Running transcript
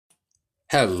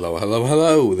Hello, hello,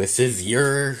 hello. This is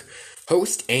your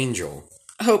host, Angel.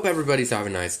 I hope everybody's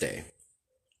having a nice day.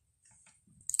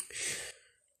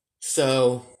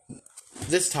 So,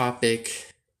 this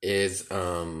topic is,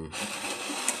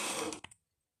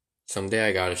 someday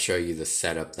I gotta show you the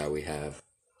setup that we have.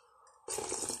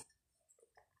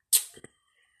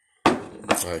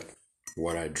 Like,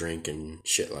 what I drink and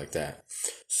shit like that.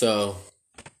 So,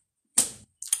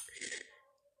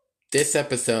 this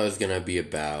episode is gonna be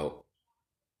about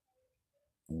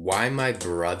why my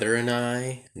brother and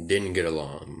I didn't get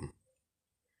along.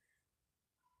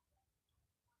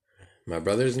 My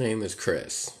brother's name is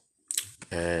Chris,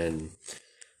 and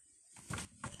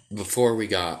before we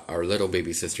got our little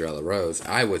baby sister Ella Rose,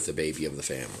 I was the baby of the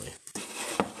family.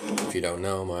 If you don't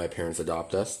know, my parents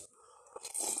adopt us.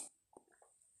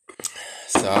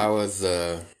 So I was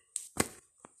the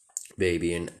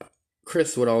baby, and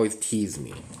Chris would always tease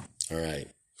me. Alright.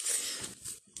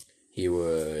 He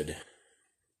would,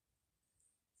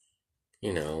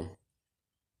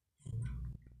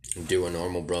 do what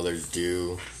normal brothers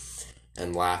do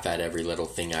and laugh at every little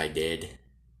thing I did.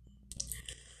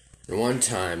 And one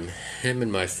time, him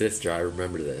and my sister, I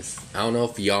remember this. I don't know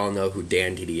if y'all know who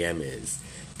Dan TDM is,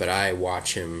 but I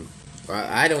watch him.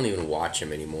 I don't even watch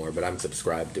him anymore, but I'm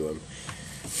subscribed to him.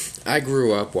 I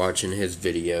grew up watching his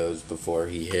videos before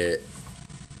he hit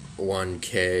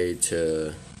 1K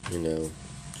to,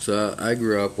 So I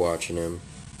grew up watching him.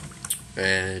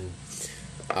 And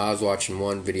I was watching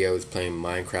one video, he was playing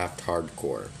Minecraft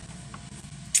Hardcore.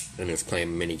 And he was playing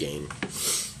a minigame.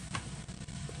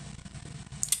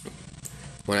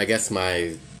 When I guess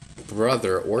my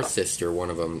brother or sister, one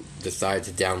of them, decided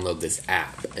to download this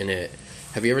app. And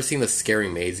have you ever seen the Scary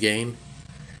Maze game?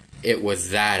 It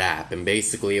was that app. And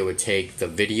basically it would take the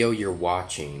video you're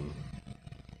watching.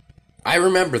 I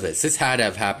remember this. This had to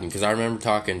have happened because I remember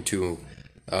talking to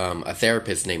a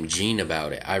therapist named Jean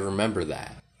about it. I remember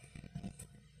that.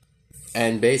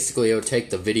 And basically it would take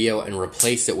the video and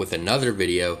replace it with another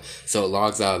video, so it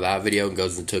logs out of that video and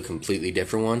goes into a completely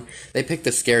different one. They picked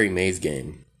the Scary Maze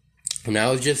game. And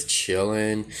I was just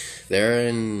chilling.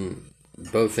 They're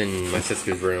both in my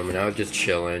sister's room, and I was just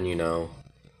chilling,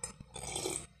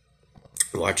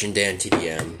 watching Dan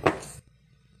TDM.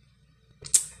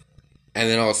 And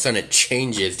then all of a sudden it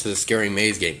changes to the Scary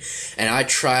Maze game. And I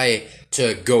try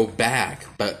to go back,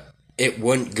 but it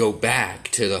wouldn't go back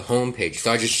to the homepage.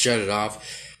 So I just shut it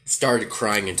off, started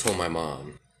crying, and told my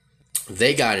mom.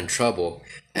 They got in trouble,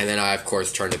 and then I, of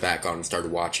course, turned it back on and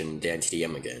started watching Dan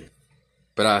TDM again.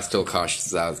 But I was still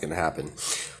cautious that was going to happen.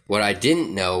 What I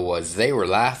didn't know was they were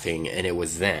laughing, and it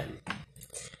was them.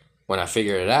 When I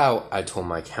figured it out, I told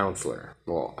my counselor.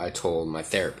 Well, I told my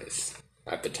therapist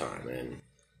at the time,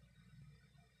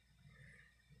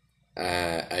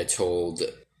 and I told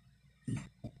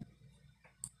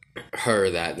her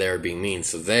that they were being mean,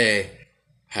 so they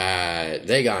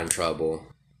got in trouble.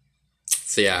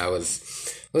 So yeah,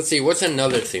 let's see, what's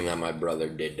another thing that my brother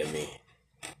did to me?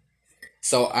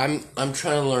 So I'm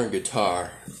trying to learn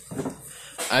guitar.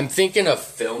 I'm thinking of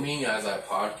filming as I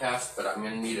podcast, but I'm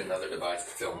gonna need another device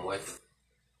to film with.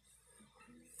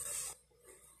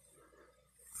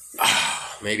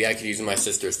 Maybe I could use my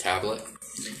sister's tablet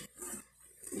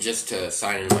just to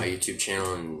sign into my YouTube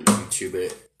channel and YouTube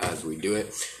it as we do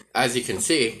it. As you can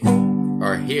see,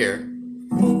 or hear,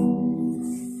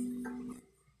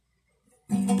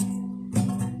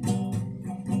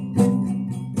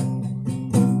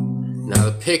 now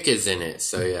the pick is in it,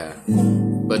 so yeah.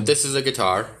 But this is a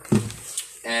guitar,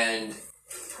 and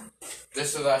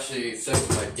this was actually, since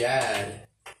my dad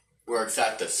works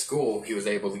at the school, he was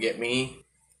able to get me,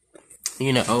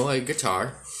 a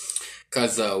guitar.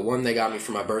 Because one they got me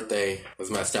for my birthday was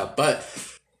messed up. But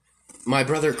my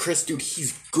brother Chris, dude,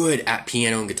 he's good at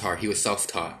piano and guitar. He was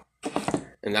self-taught.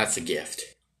 And that's a gift.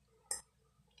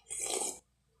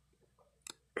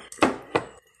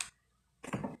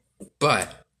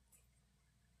 But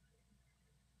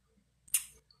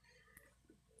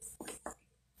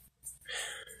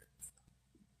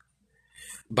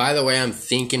by the way, I'm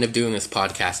thinking of doing this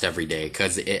podcast every day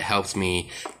because it helps me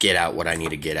get out what I need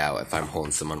to get out if I'm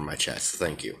holding someone on my chest.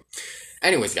 Thank you.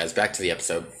 Anyways, guys, back to the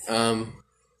episode.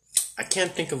 I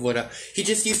can't think of he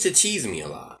just used to tease me a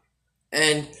lot.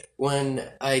 And when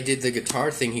I did the guitar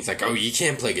thing, he's like, oh, you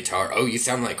can't play guitar. Oh, you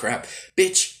sound like crap.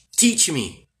 Bitch, teach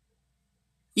me.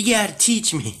 You gotta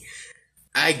teach me.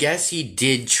 I guess he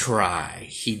did try.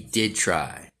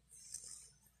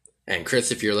 And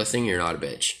Chris, if you're listening, you're not a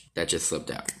bitch. That just slipped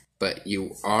out. But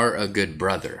you are a good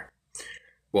brother.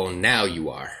 Well, now you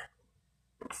are.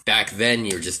 Back then,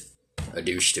 you were just a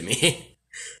douche to me.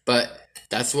 But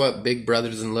that's what big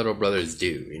brothers and little brothers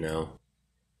do,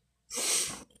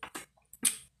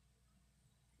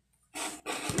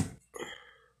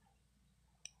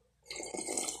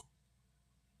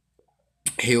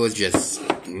 he was just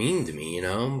mean to me,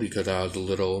 because I was a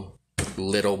little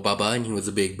Bubba and he was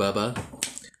a big Bubba.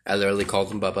 I literally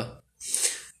called him Bubba.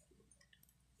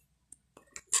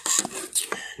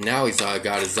 Now he's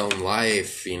got his own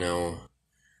life,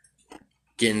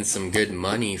 getting some good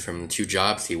money from the 2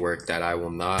 jobs he worked at. I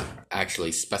will not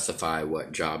actually specify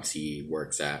what jobs he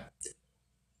works at.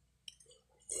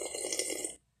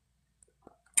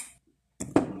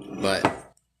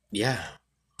 But, yeah.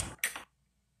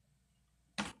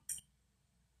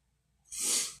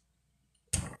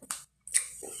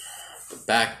 But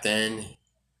back then,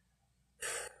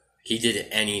 he did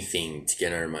anything to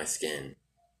get under my skin.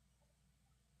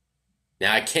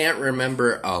 Now, I can't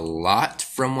remember a lot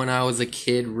from when I was a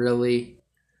kid, really.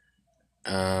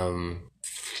 I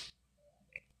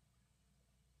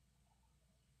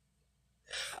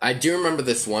do remember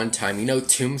this one time,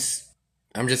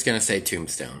 I'm just going to say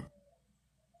Tombstone.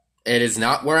 It is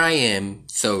not where I am,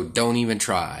 so don't even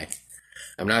try.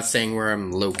 I'm not saying where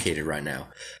I'm located right now,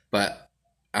 but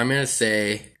I'm going to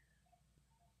say,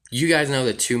 you guys know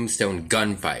the Tombstone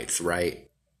gunfights, right?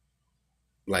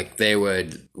 Like, they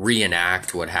would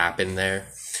reenact what happened there.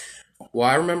 Well,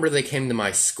 I remember they came to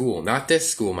my school. Not this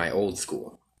school, my old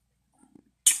school.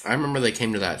 I remember they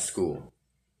came to that school.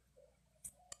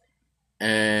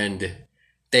 And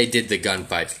they did the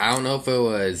gunfights. I don't know if it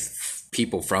was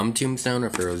people from Tombstone or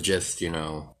if it was just, I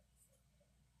don't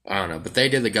know. But they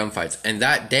did the gunfights. And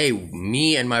that day,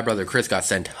 me and my brother Chris got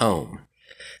sent home.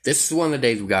 This is one of the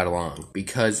days we got along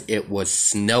because it was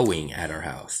snowing at our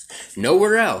house.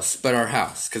 Nowhere else but our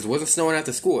house, because it wasn't snowing at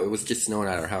the school. It was just snowing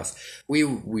at our house. We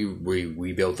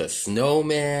built a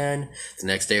snowman. The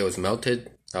next day it was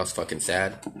melted. I was fucking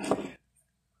sad.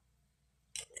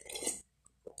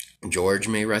 George,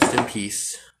 may rest in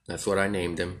peace. That's what I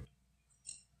named him.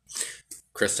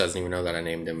 Chris doesn't even know that I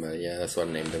named him, but yeah, that's what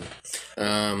I named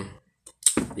him.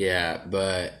 Yeah,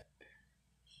 but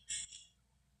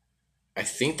I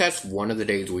think that's one of the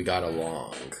days we got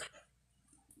along.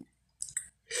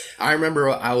 I remember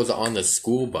I was on the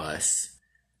school bus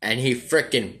and he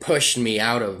frickin' pushed me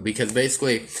out of, because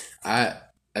basically,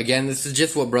 this is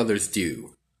just what brothers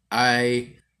do.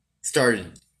 I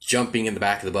started jumping in the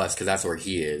back of the bus because that's where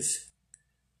he is.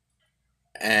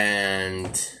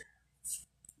 And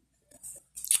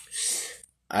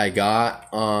I got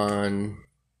on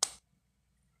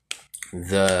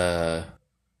the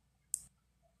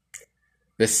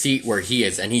seat where he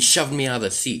is, and he shoved me out of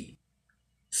the seat.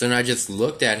 So then I just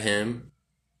looked at him,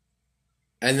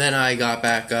 and then I got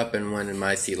back up and went in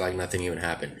my seat like nothing even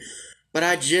happened. But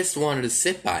I just wanted to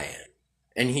sit by him,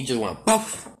 and he just went,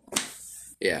 poof!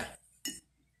 Yeah.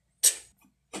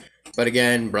 But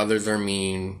again, brothers are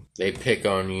mean. They pick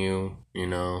on you,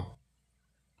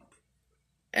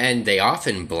 And they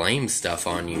often blame stuff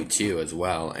on you, too, as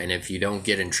well. And if you don't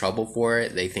get in trouble for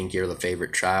it, they think you're the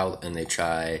favorite child, and they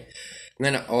try. And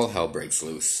then all hell breaks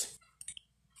loose.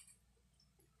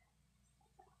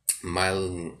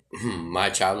 My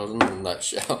childhood in a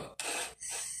nutshell.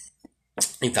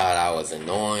 He thought I was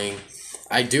annoying.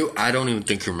 I don't even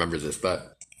think he remembers this,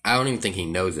 but I don't even think he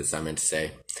knows this, I meant to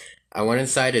say. I went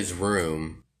inside his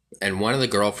room, and one of the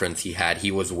girlfriends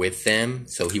he was with them,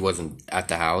 so he wasn't at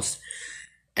the house.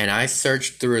 And I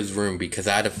searched through his room because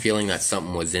I had a feeling that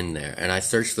something was in there. And I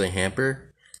searched the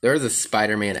hamper. There was a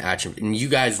Spider-Man action. And you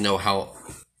guys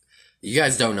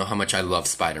don't know how much I love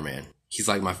Spider-Man. He's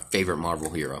like my favorite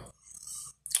Marvel hero.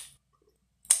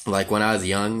 Like when I was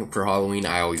young for Halloween,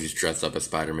 I always just dressed up as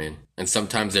Spider-Man. And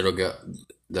sometimes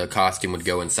the costume would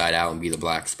go inside out and be the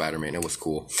black Spider-Man. It was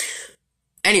cool.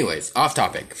 Anyways, off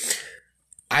topic.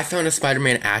 I found a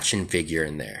Spider-Man action figure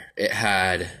in there. It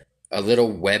had a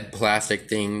little web plastic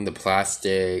thing, a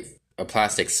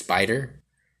plastic spider,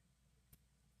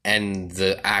 and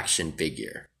the action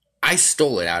figure. I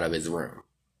stole it out of his room.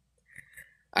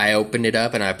 I opened it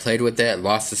up and I played with it,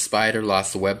 lost the spider,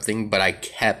 lost the web thing, but I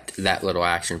kept that little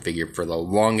action figure for the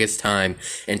longest time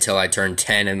until I turned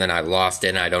 10, and then I lost it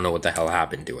and I don't know what the hell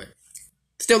happened to it.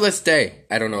 Still this day,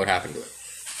 I don't know what happened to it.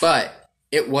 But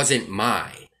it wasn't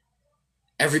mine.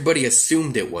 Everybody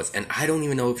assumed it was, and I don't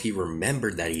even know if he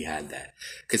remembered that he had that,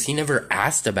 because he never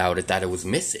asked about it, that it was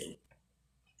missing.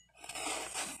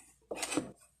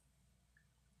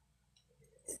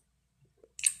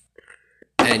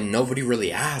 And nobody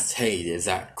really asked, hey, is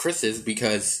that Chris's?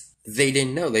 Because they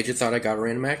didn't know. They just thought I got a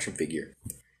random action figure.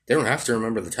 They don't have to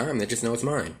remember the time. They just know it's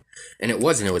mine. And it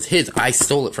wasn't. It was his. I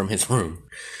stole it from his room.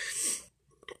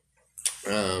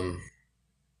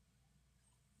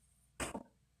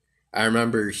 I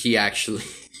remember he actually...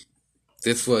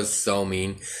 This was so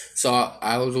mean. So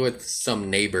I was with some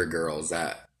neighbor girls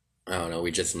that, I don't know,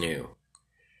 we just knew.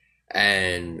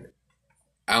 And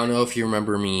I don't know if you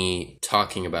remember me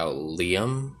talking about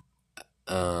Liam.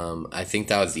 I think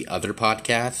that was the other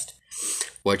podcast,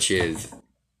 which is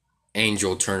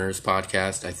Angel Turner's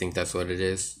podcast. I think that's what it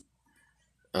is.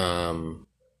 Go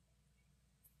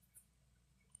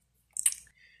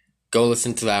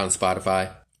listen to that on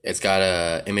Spotify. It's got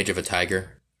a image of a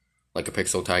tiger, like a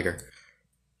pixel tiger.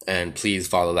 And please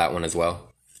follow that one as well.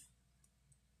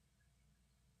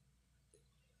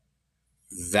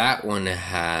 That one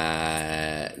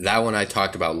I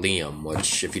talked about Liam,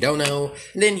 which, if you don't know,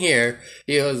 didn't hear,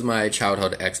 he was my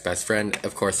childhood ex-best friend.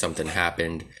 Of course, something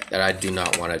happened that I do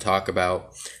not want to talk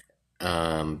about.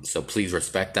 So please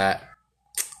respect that.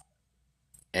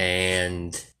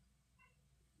 And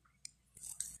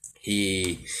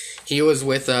he was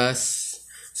with us.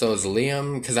 So it was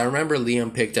Liam, because I remember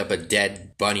Liam picked up a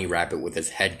dead bunny rabbit with his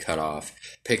head cut off.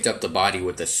 Picked up the body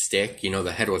with a stick. You know,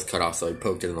 the head was cut off, so he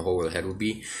poked it in the hole where the head would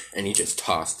be, and he just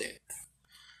tossed it.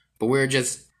 But we were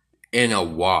just in a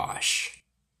wash.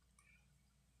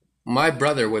 My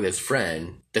brother, with his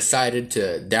friend, decided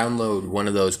to download one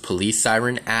of those police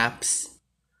siren apps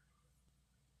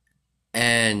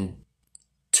and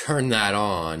turn that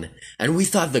on. And we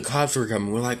thought the cops were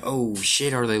coming. We're like, oh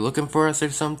shit, are they looking for us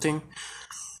or something?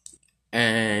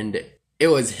 And it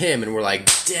was him, and we're like,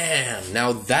 damn.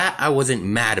 Now that I wasn't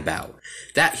mad about.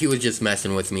 That he was just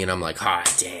messing with me, and I'm like,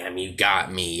 damn, you got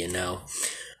me, you know.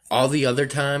 All the other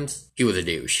times, he was a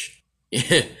douche.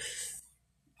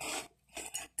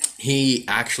 He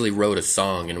actually wrote a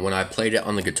song, and when I played it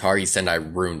on the guitar, he said I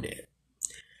ruined it.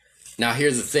 Now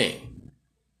here's the thing.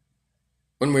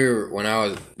 When I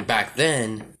was back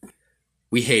then,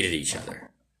 we hated each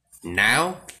other.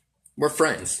 Now, we're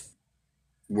friends.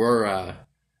 We're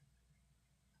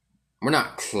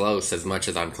not close as much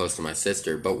as I'm close to my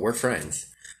sister, but we're friends.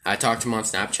 I talk to him on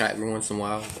Snapchat every once in a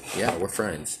while. Yeah, we're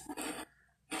friends.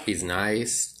 He's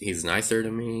nice. He's nicer to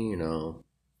me, you know.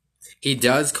 He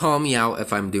does call me out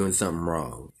if I'm doing something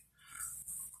wrong.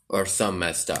 Or something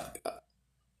messed up.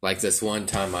 Like this one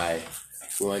time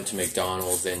we went to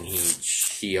McDonald's and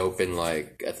he opened,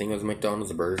 like, I think it was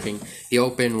McDonald's or Burger King. He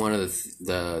opened one of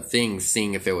the things,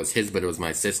 seeing if it was his, but it was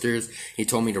my sister's. He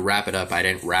told me to wrap it up. I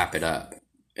didn't wrap it up.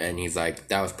 And he's like,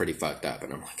 that was pretty fucked up.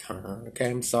 And I'm like,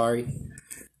 okay, I'm sorry.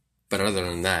 But other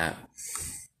than that,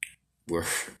 we're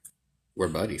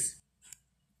buddies.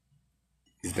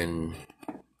 He's been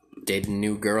dating a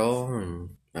new girl,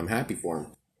 and I'm happy for him.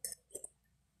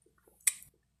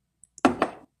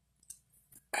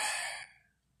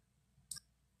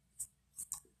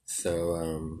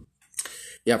 So,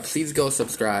 yeah, please go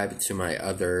subscribe to my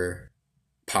other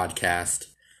podcast.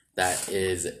 That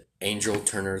is Angel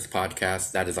Turner's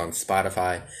podcast. That is on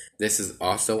Spotify. This is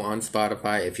also on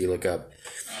Spotify. If you look up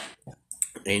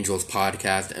Angel's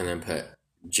podcast and then put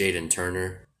Jaden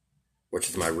Turner, which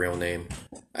is my real name.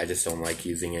 I just don't like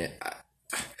using it.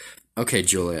 Okay,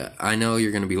 Julia, I know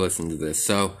you're going to be listening to this.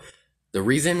 So, the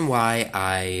reason why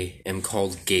I am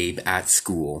called Gabe at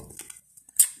school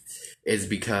is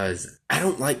because I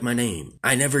don't like my name.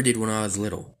 I never did when I was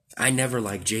little. I never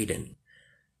liked Jaden.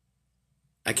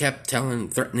 I kept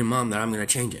threatening Mom that I'm going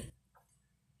to change it.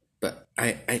 But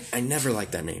I never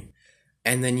liked that name.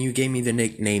 And then you gave me the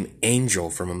nickname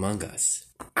Angel from Among Us.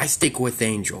 I stick with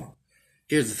Angel.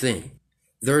 Here's the thing.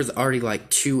 There's already like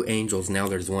 2 angels, now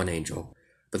there's 1 angel.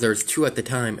 But there's 2 at the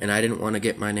time, and I didn't want to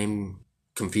get my name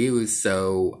confused,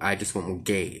 so I just went with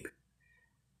Gabe.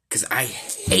 Because I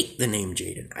hate the name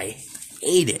Jaden. I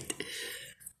hate it.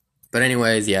 But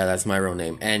anyways, yeah, that's my real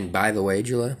name. And by the way,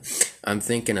 Julia, I'm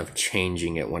thinking of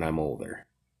changing it when I'm older.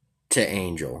 To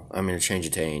Angel. I'm going to change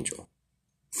it to Angel.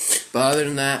 But other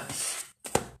than that,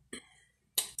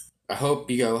 I hope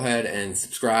you go ahead and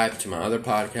subscribe to my other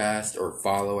podcast or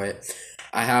follow it.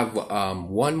 I have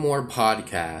one more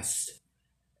podcast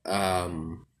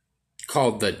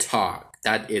called The Talk.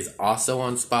 That is also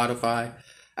on Spotify.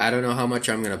 I don't know how much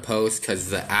I'm going to post because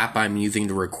the app I'm using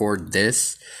to record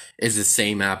this is the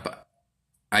same app.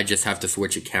 I just have to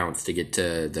switch accounts to get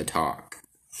to The Talk.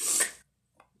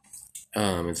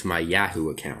 It's my Yahoo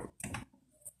account.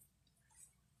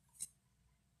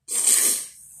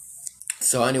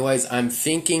 So anyways, I'm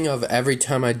thinking of every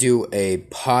time I do a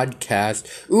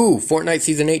podcast. Ooh, Fortnite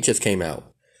Season 8 just came out.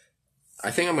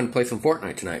 I think I'm going to play some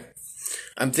Fortnite tonight.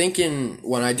 I'm thinking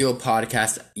when I do a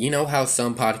podcast, you know how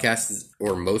some podcasts,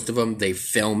 or most of them, they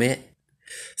film it?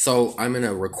 So I'm going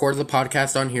to record the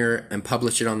podcast on here and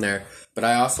publish it on there. But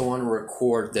I also want to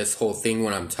record this whole thing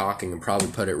when I'm talking and probably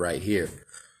put it right here.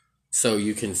 So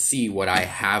you can see what I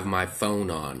have my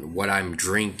phone on, what I'm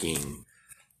drinking,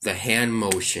 the hand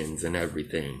motions and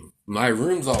everything. My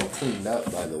room's all cleaned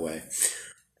up, by the way.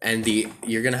 And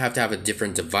you're going to have a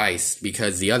different device,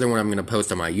 because the other one I'm going to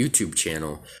post on my YouTube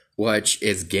channel, which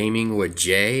is Gaming with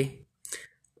J.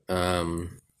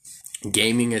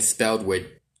 Gaming is spelled with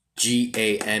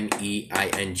G-A-M-E-I-N-G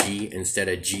instead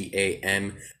of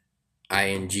G-A-M-I-N-G.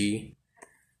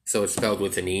 So it's spelled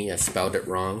with an E. I spelled it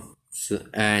wrong.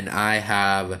 And I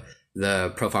have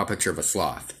the profile picture of a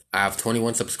sloth. I have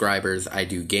 21 subscribers. I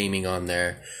do gaming on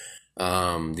there.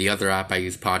 The other app I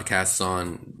use podcasts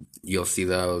on, you'll see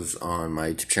those on my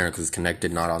YouTube channel because it's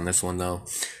connected, not on this one though.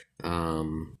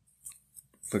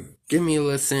 But give me a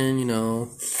listen,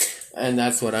 and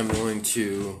that's what I'm going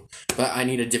to, but I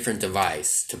need a different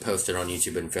device to post it on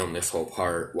YouTube and film this whole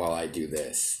part while I do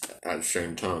this at the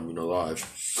same time, live.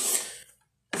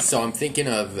 So I'm thinking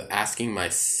of asking my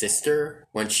sister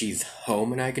when she's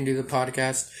home and I can do the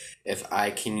podcast if I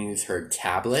can use her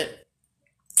tablet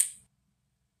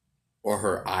or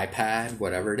her iPad,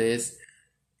 whatever it is.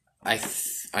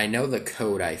 I know the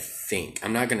code, I think.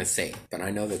 I'm not going to say it, but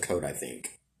I know the code, I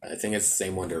think. I think it's the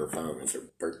same one to her phone. It's her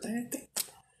birthday, I think.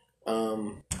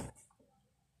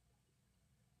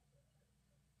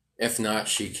 If not,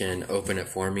 she can open it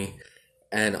for me.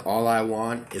 And all I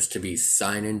want is to be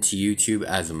signed into YouTube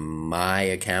as my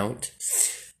account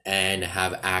and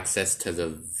have access to the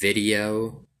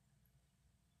video,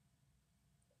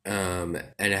 and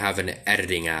have an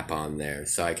editing app on there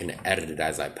so I can edit it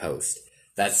as I post.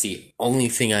 That's the only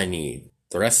thing I need.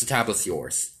 The rest of the tablet's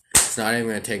yours. It's not even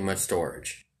going to take much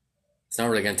storage. It's not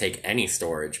really going to take any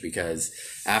storage, because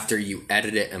after you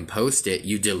edit it and post it,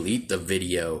 you delete the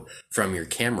video from your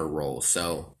camera roll.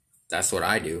 So that's what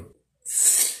I do.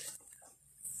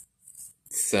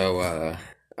 So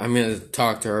I'm going to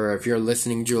talk to her. If you're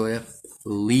listening, Julia,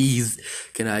 please,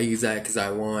 can I use that? Because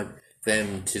I want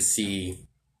them to see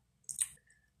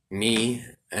me.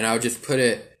 And I'll just put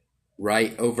it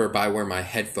right over by where my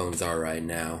headphones are right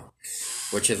now,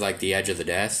 which is like the edge of the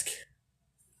desk,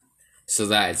 so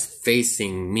that it's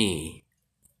facing me.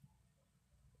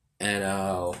 And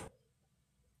I'll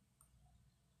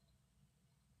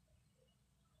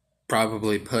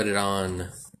probably put it on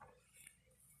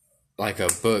like a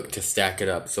book to stack it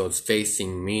up, so it's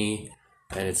facing me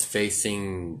and it's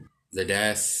facing the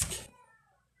desk,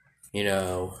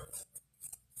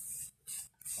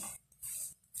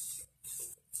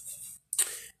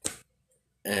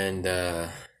 and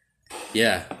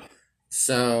yeah,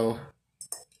 so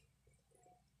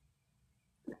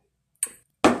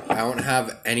I don't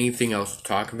have anything else to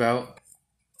talk about.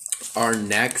 Our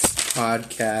next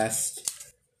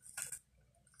podcast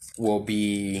will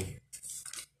be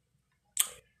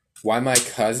why my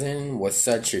cousin was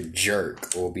such a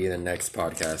jerk. Will be the next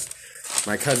podcast.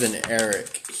 My cousin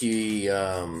Eric, he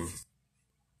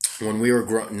when we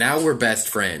were now we're best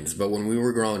friends, but when we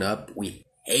were growing up, we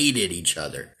hated each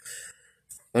other.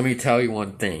 Let me tell you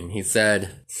one thing. He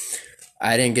said,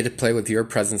 I didn't get to play with your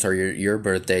presents or your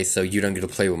birthday, so you don't get to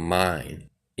play with mine.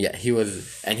 Yeah, he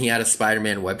had a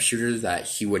Spider-Man web shooter that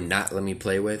he would not let me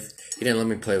play with. He didn't let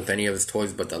me play with any of his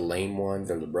toys but the lame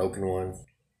ones or the broken ones.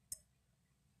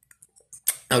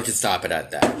 I'll just stop it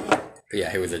at that. But yeah,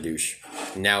 he was a douche.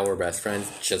 Now we're best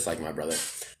friends, just like my brother.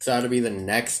 So that'll be the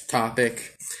next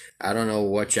topic. I don't know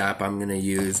which app I'm going to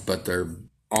use, but they're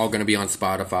all going to be on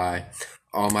Spotify.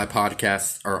 All my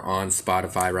podcasts are on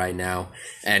Spotify right now.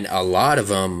 And a lot of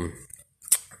them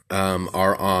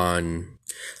are on,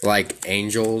 like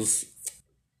Angel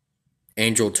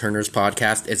Turner's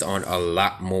podcast is on a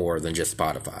lot more than just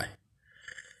Spotify.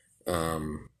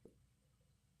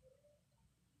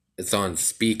 It's on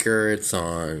Speaker, it's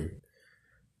on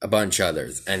a bunch of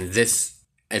others. And this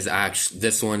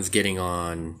one's getting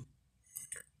on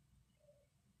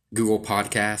Google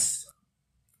Podcasts,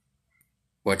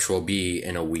 which will be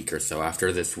in a week or so.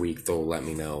 After this week, they'll let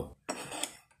me know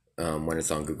when it's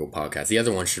on Google Podcasts. The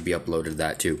other one should be uploaded to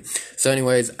that too. So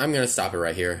anyways, I'm going to stop it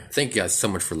right here. Thank you guys so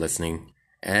much for listening,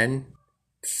 and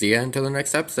see you until the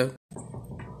next episode.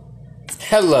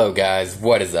 Hello guys,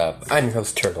 what is up? I'm your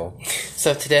host Turtle.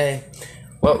 So today,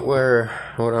 what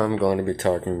I'm going to be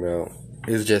talking about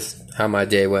is just how my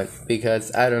day went,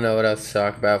 because I don't know what else to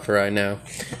talk about for right now.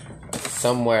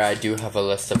 Somewhere I do have a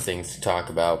list of things to talk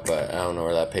about, but I don't know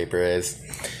where that paper is.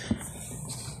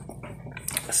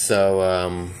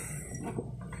 So,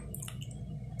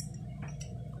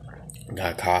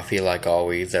 got coffee like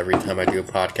always. Every time I do a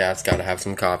podcast, gotta have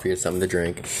some coffee or something to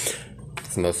drink.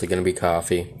 It's mostly gonna be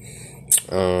coffee.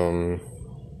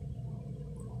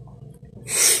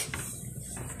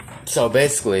 So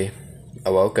basically, I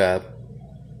woke up.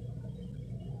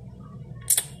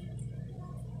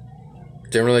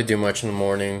 Didn't really do much in the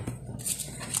morning.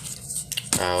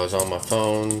 I was on my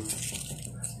phone.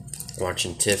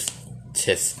 watching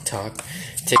TikTok,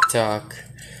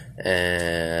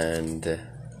 and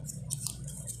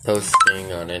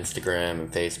posting on Instagram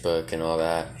and Facebook and all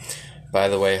that. By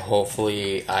the way,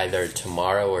 hopefully either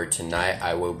tomorrow or tonight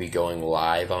I will be going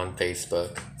live on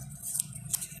Facebook.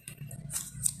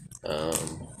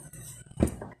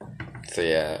 So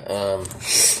yeah,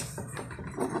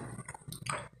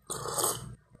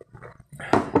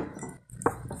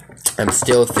 I'm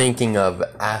still thinking of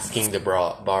asking to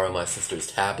borrow my sister's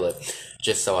tablet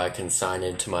just so I can sign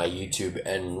into my YouTube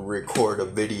and record a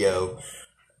video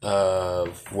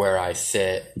of where I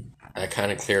sit. I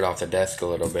kind of cleared off the desk a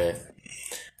little bit.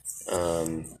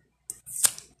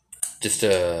 Just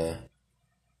a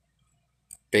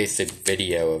basic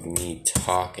video of me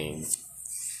talking.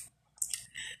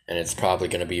 And it's probably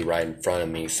going to be right in front of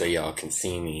me so y'all can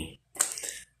see me.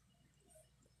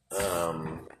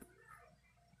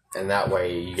 And that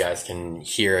way you guys can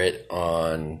hear it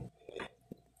on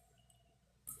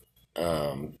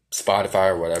Spotify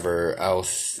or whatever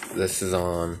else this is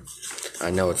on.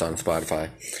 I know it's on Spotify.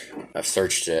 I've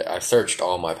searched it. I've searched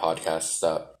all my podcasts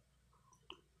up.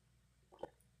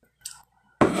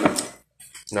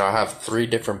 Now I have 3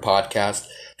 different podcasts.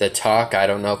 The Talk, I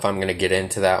don't know if I'm going to get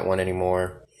into that one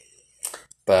anymore.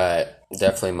 But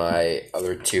definitely my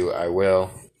other 2 I will.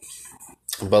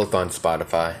 Both on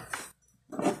Spotify.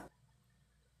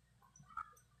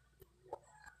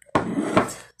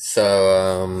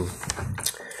 So,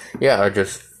 yeah, I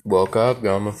just woke up,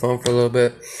 got on my phone for a little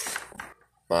bit.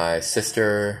 My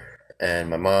sister and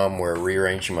my mom were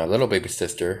rearranging my little baby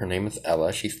sister. Her name is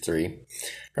Ella. She's 3.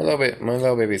 My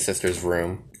little baby sister's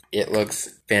room. It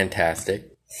looks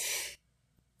fantastic.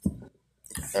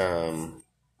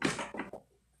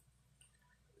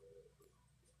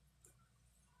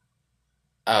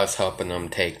 I was helping them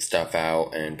take stuff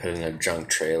out and put it in a junk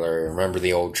trailer. Remember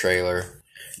the old trailer?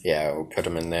 Yeah, we'll put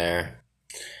them in there.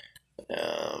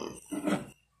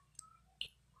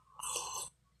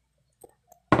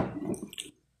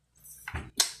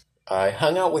 I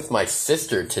hung out with my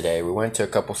sister today. We went to a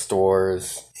couple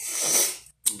stores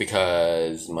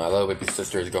because my little baby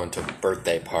sister is going to a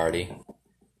birthday party.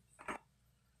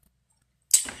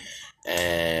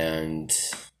 And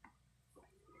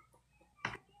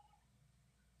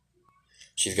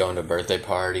she's going to a birthday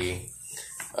party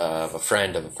of a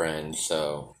friend,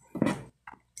 so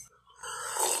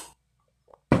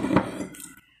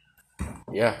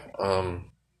yeah,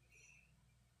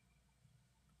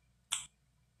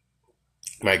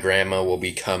 my grandma will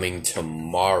be coming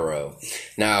tomorrow.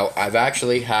 Now, I've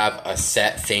actually have a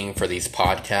set thing for these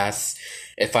podcasts.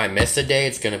 If I miss a day,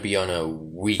 it's going to be on a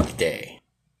weekday.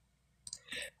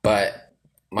 But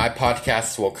my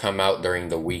podcasts will come out during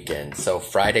the weekend. So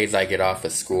Fridays I get off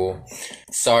of school.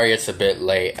 Sorry it's a bit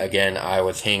late. Again, I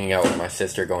was hanging out with my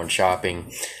sister going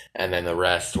shopping. And then the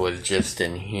rest was just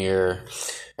in here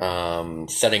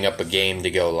setting up a game to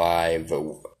go live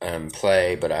and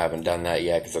play. But I haven't done that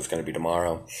yet because it's going to be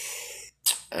tomorrow.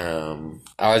 I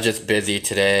was just busy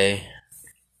today.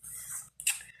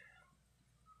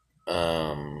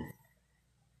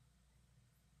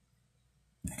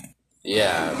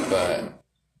 Yeah, but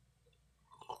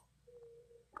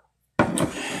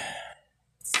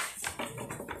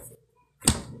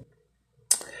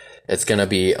it's gonna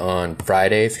be on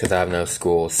Fridays because I have no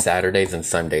school, Saturdays and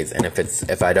Sundays. And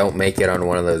if I don't make it on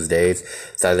one of those days,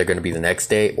 it's either gonna be the next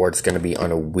day or it's gonna be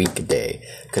on a weekday.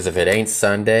 Because if it ain't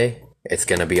Sunday, it's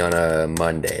gonna be on a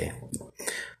Monday.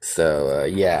 So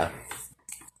yeah.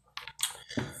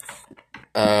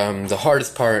 The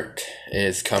hardest part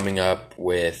is coming up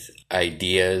with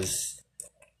ideas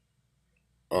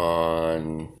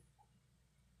on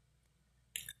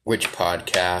which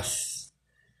podcasts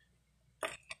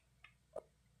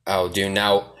I'll do.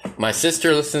 Now, my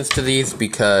sister listens to these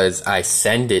because I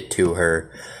send it to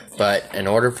her, but in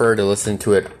order for her to listen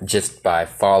to it just by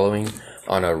following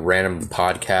on a random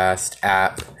podcast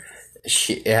app,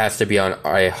 it has to be on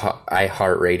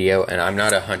iHeartRadio, and I'm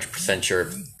not 100% sure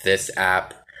if this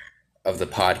app of the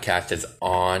podcast is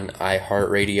on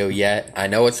iHeartRadio yet. I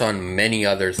know it's on many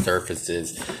other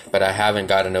surfaces, but I haven't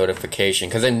got a notification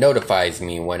because it notifies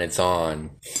me when it's on.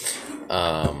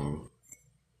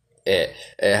 It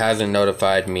hasn't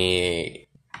notified me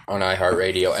on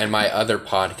iHeartRadio. And my other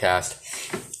podcast,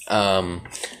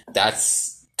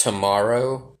 that's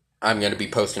tomorrow. I'm going to be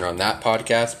posting on that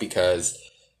podcast because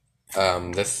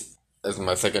this is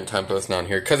my second time posting on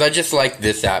here because I just like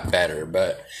this app better,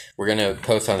 but we're going to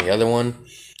post on the other one,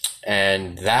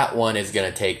 and that one is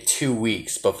going to take 2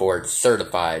 weeks before it's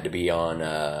certified to be on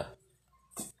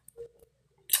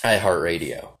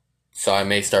iHeartRadio. So I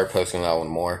may start posting that one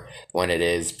more when it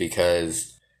is,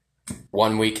 because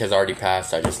 1 week has already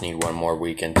passed. I just need one more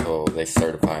week until they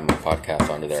certify my podcast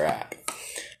onto their app.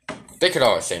 They could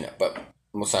always say no, but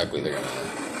most likely they're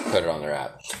gonna put it on their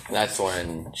app. And that's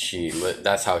when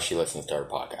that's how she listens to her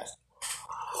podcast.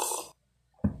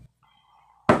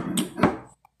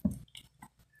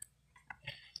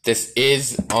 This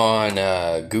is on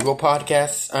Google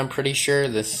Podcasts, I'm pretty sure.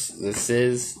 This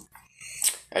is.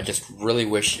 I just really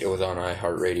wish it was on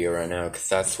iHeartRadio right now, because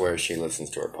that's where she listens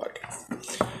to her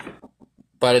podcast.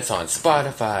 But it's on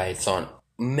Spotify, it's on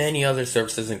many other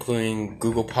services, including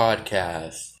Google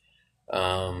Podcasts,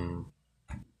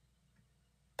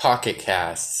 Pocket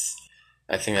Casts.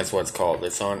 I think that's what it's called.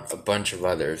 It's on a bunch of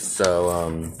others.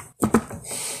 So,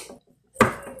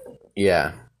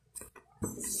 yeah.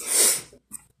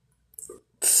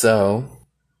 So,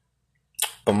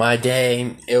 but my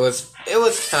day, it was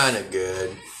kind of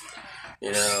good,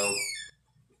 you know.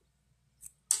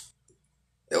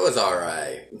 It was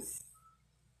alright.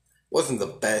 Wasn't the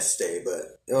best day,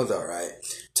 but it was alright.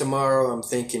 Tomorrow I'm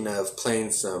thinking of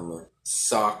playing some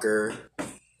soccer,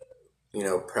 you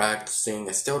know, practicing.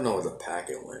 I still don't know where the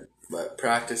packet went, but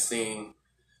practicing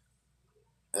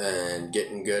and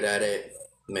getting good at it.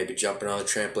 Maybe jumping on the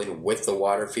trampoline with the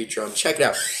water feature on. Check it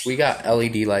out. We got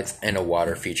LED lights and a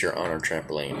water feature on our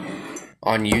trampoline.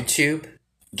 On YouTube,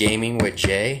 Gaming with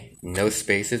J, no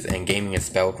spaces, and gaming is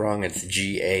spelled wrong. It's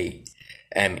Gaming.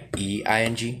 And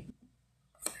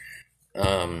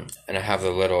I have a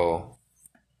little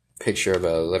picture of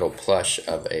a little plush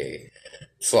of a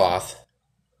sloth.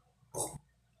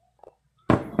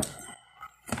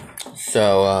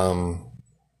 So,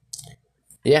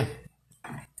 yeah.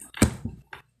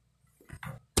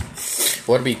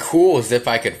 What'd be cool is if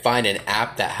I could find an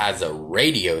app that has a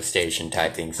radio station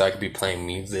type thing, so I could be playing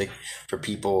music for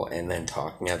people and then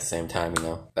talking at the same time, you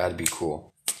know? That'd be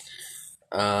cool.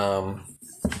 I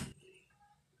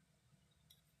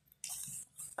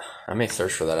may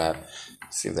search for that app,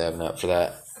 see if they have an app for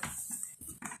that.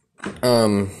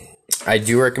 I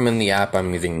do recommend the app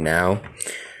I'm using now.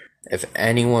 If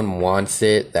anyone wants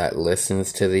it that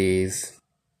listens to these,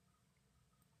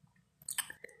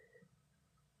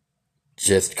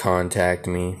 just contact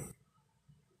me.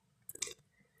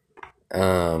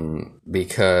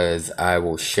 Because I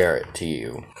will share it to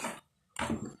you.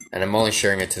 And I'm only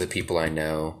sharing it to the people I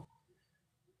know.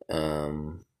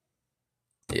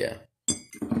 Yeah.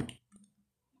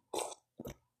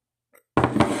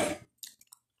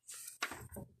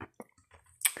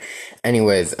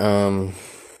 Anyways, my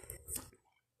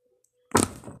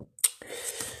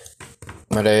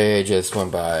day just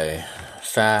went by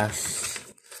fast.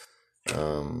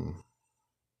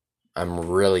 I'm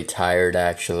really tired,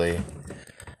 actually.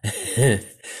 I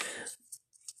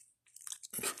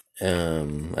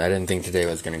didn't think today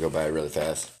was going to go by really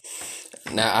fast.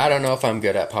 Now, I don't know if I'm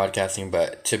good at podcasting,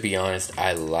 but to be honest,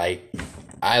 I like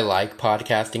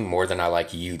podcasting more than I like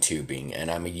YouTubing, and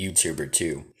I'm a YouTuber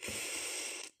too.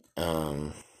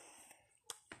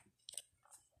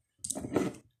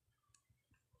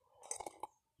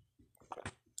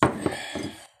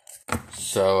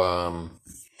 So,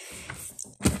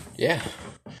 yeah.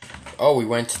 Oh, we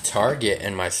went to Target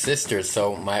and my sister.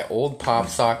 So my old pop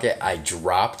socket I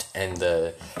dropped, and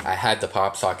I had the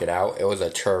pop socket out. It was a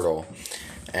turtle,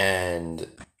 and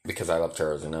because I love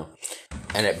turtles, you know.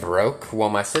 And it broke. Well,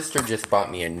 my sister just bought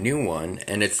me a new one,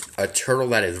 and it's a turtle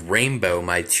that is rainbow,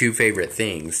 my two favorite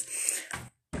things.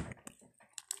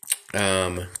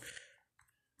 I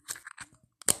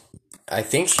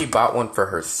think she bought one for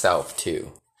herself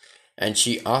too. And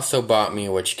she also bought me,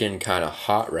 which is getting kind of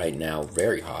hot right now,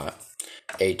 very hot,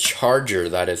 a charger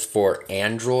that is for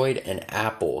Android and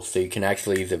Apple, so you can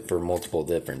actually use it for multiple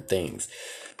different things.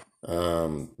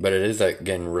 But it is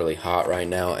getting really hot right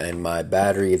now, and my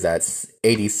battery is at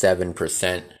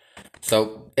 87%,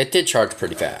 so it did charge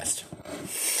pretty fast.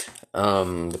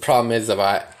 The problem is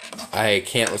that I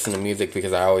can't listen to music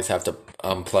because I always have to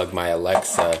unplug my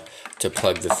Alexa to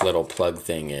plug this little plug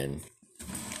thing in.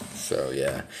 So,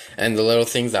 yeah. And the little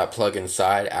things that plug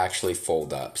inside actually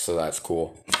fold up, so that's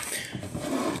cool.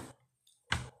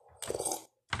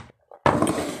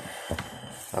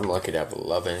 I'm lucky to have a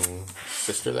loving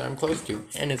sister that I'm close to,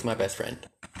 and is my best friend.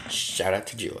 Shout out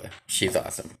to Julia. She's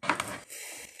awesome.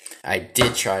 I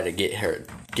did try to get her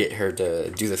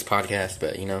to do this podcast,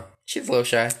 but, you know, she's a little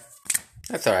shy.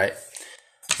 That's alright.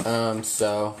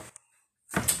 So,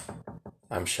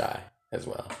 I'm shy as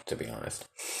well, to be honest.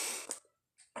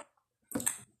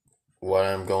 What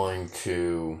I'm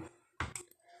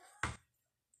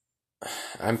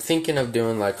thinking of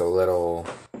doing like a little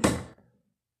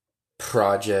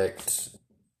project.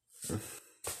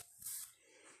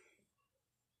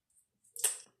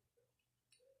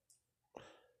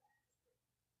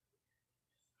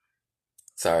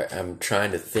 Sorry, I'm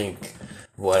trying to think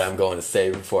what I'm going to say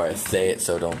before I say it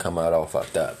so don't come out all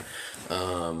fucked up.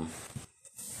 I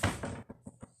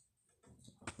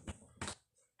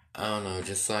don't know,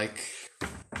 just like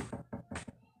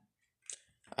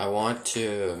I want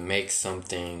to make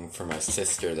something for my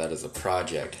sister that is a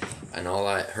project, and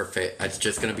it's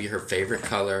just gonna be her favorite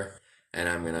color, and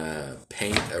I'm gonna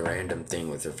paint a random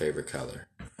thing with her favorite color.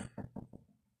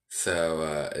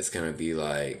 So it's gonna be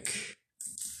like,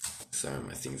 sorry,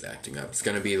 my thing's acting up. It's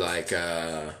gonna be like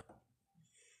her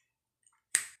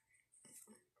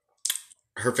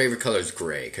favorite color is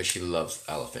gray because she loves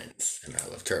elephants and I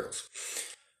love turtles.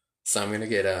 So I'm gonna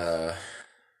get a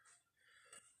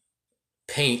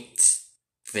paint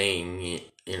thing,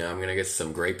 I'm gonna get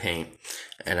some gray paint,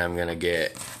 and I'm gonna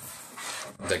get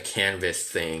the canvas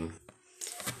thing,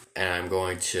 and I'm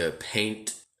going to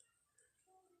paint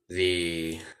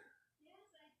the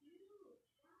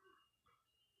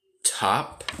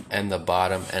top and the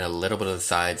bottom and a little bit of the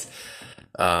sides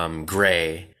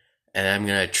gray, and I'm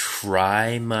gonna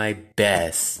try my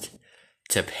best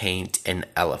to paint an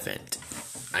elephant.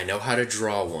 I know how to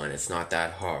draw one. It's not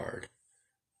that hard.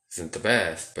 Isn't the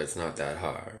best, but it's not that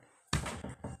hard.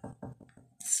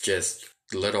 It's just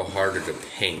a little harder to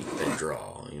paint than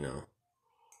draw,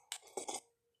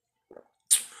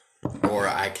 Or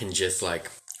I can just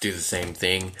do the same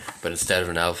thing, but instead of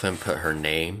an elephant, put her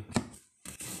name.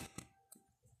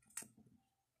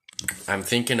 I'm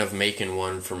thinking of making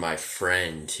one for my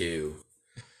friend too,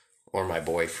 or my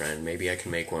boyfriend. Maybe I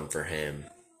can make one for him.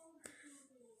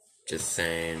 Just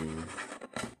saying,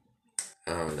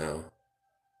 I don't know.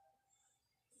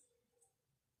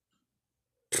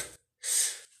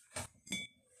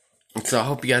 So I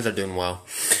hope you guys are doing well.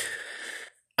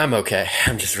 I'm okay.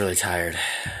 I'm just really tired.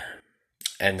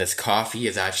 And this coffee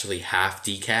is actually half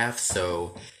decaf,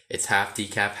 so it's half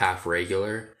decaf, half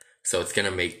regular. So it's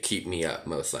gonna keep me up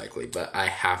most likely. But I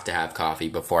have to have coffee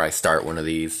before I start one of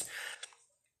these.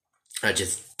 I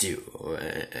just do.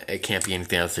 It can't be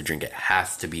anything else to drink. It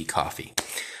has to be coffee.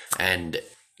 And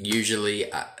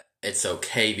usually it's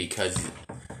okay because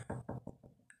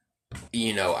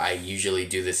I usually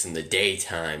do this in the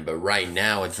daytime, but right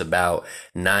now it's about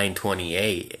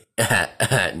 9:28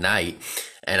 at night,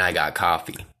 and I got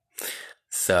coffee.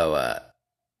 So,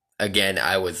 again,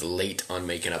 I was late on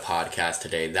making a podcast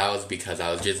today. That was because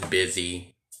I was just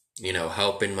busy,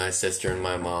 helping my sister and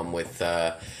my mom with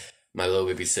my little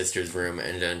baby sister's room,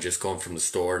 and then just going from the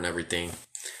store and everything.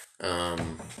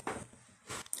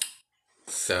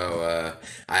 So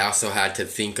I also had to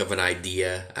think of an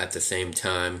idea at the same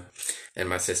time, and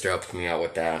my sister helped me out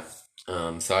with that.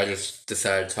 So I just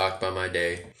decided to talk about my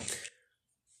day.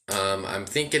 I'm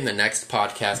thinking the next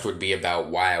podcast would be about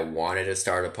why I wanted to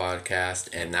start a podcast,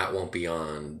 and that won't be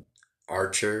on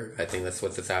Archer. I think that's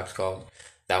what this app's called.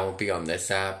 That won't be on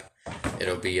this app.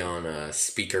 It'll be on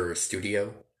Speaker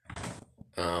Studio.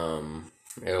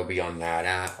 It'll be on that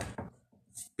app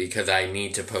because I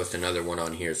need to post another one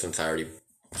on here since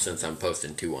I'm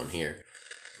posting 2 on here.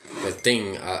 The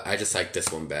thing, I just like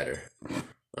this one better.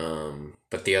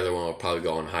 But the other one will probably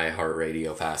go on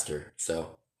iHeartRadio faster,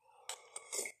 so.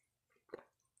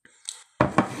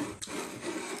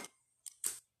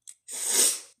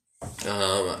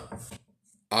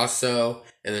 Also,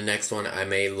 in the next one, I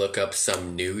may look up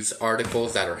some news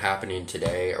articles that are happening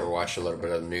today or watch a little bit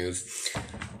of the news.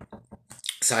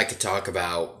 So I could talk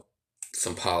about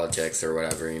some politics or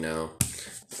whatever,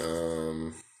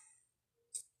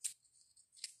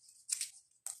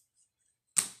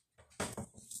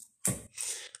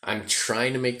 I'm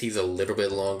trying to make these a little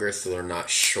bit longer so they're not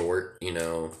short,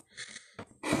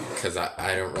 because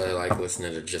I don't really like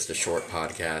listening to just a short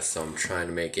podcast, so I'm trying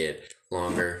to make it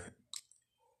longer.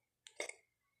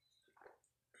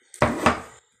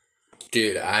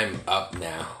 Dude, I'm up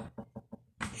now.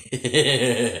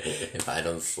 If I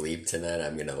don't sleep tonight,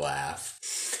 I'm gonna laugh.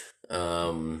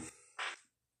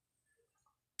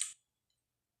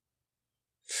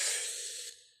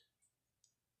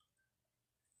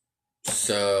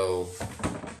 So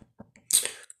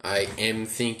I am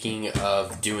thinking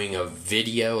of doing a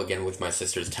video again with my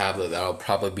sister's tablet. That'll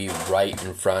probably be right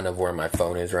in front of where my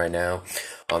phone is right now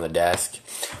on the desk.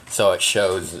 So it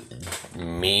shows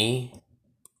me.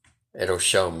 It'll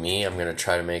show me. I'm going to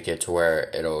try to make it to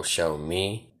where it'll show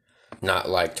me. Not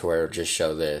like to where it'll just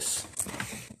show this.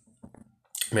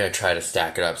 I'm going to try to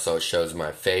stack it up so it shows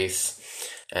my face.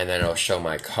 And then it'll show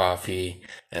my coffee.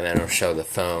 And then it'll show the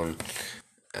phone.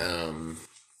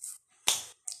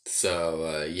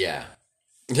 Yeah.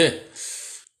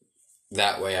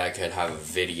 That way I could have a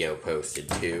video posted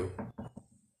too.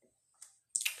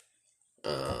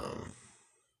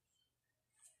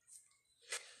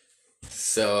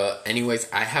 So, anyways,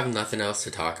 I have nothing else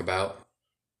to talk about.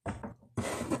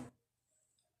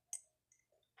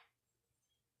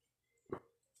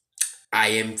 I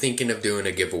am thinking of doing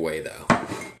a giveaway though.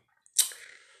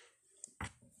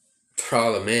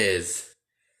 Problem is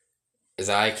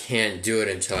I can't do it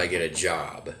until I get a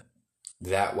job.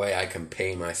 That way I can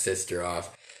pay my sister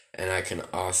off and I can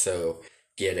also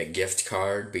get a gift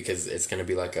card because it's going to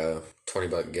be like a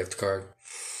 $20 gift card.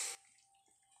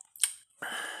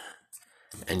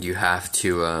 And you have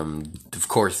to, of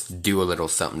course, do a little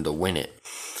something to win it.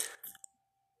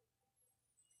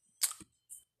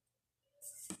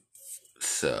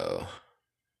 So,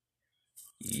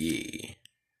 yeah.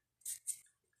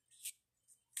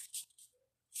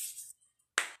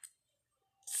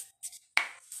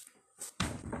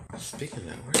 Speaking of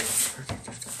that, where's the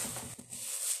gift card?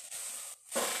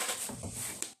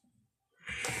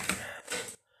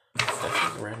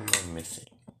 Stuff is randomly missing.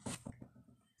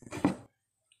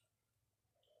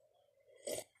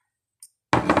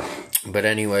 But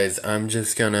anyways, I'm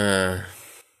just gonna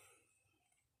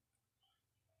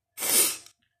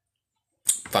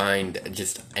find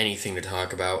just anything to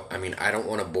talk about. I mean, I don't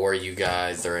want to bore you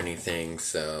guys or anything,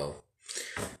 so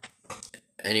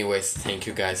anyways, thank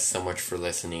you guys so much for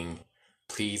listening.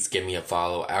 Please give me a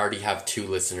follow. I already have 2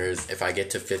 listeners. If I get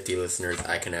to 50 listeners,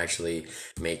 I can actually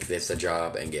make this a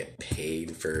job and get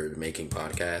paid for making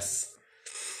podcasts.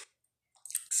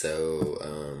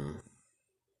 So,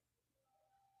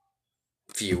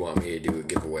 if you want me to do a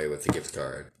giveaway with a gift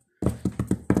card,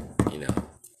 you know,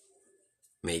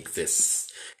 make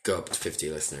this go up to 50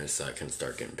 listeners so I can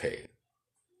start getting paid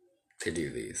to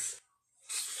do these.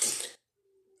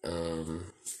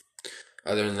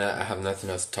 Other than that, I have nothing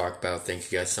else to talk about.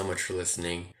 Thank you guys so much for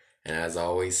listening. And as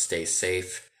always, stay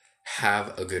safe.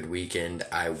 Have a good weekend.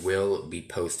 I will be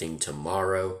posting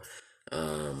tomorrow.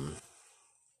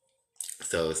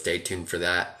 So stay tuned for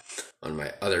that on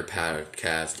my other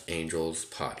podcast, Angels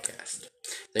Podcast.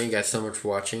 Thank you guys so much for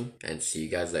watching, and see you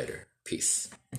guys later. Peace.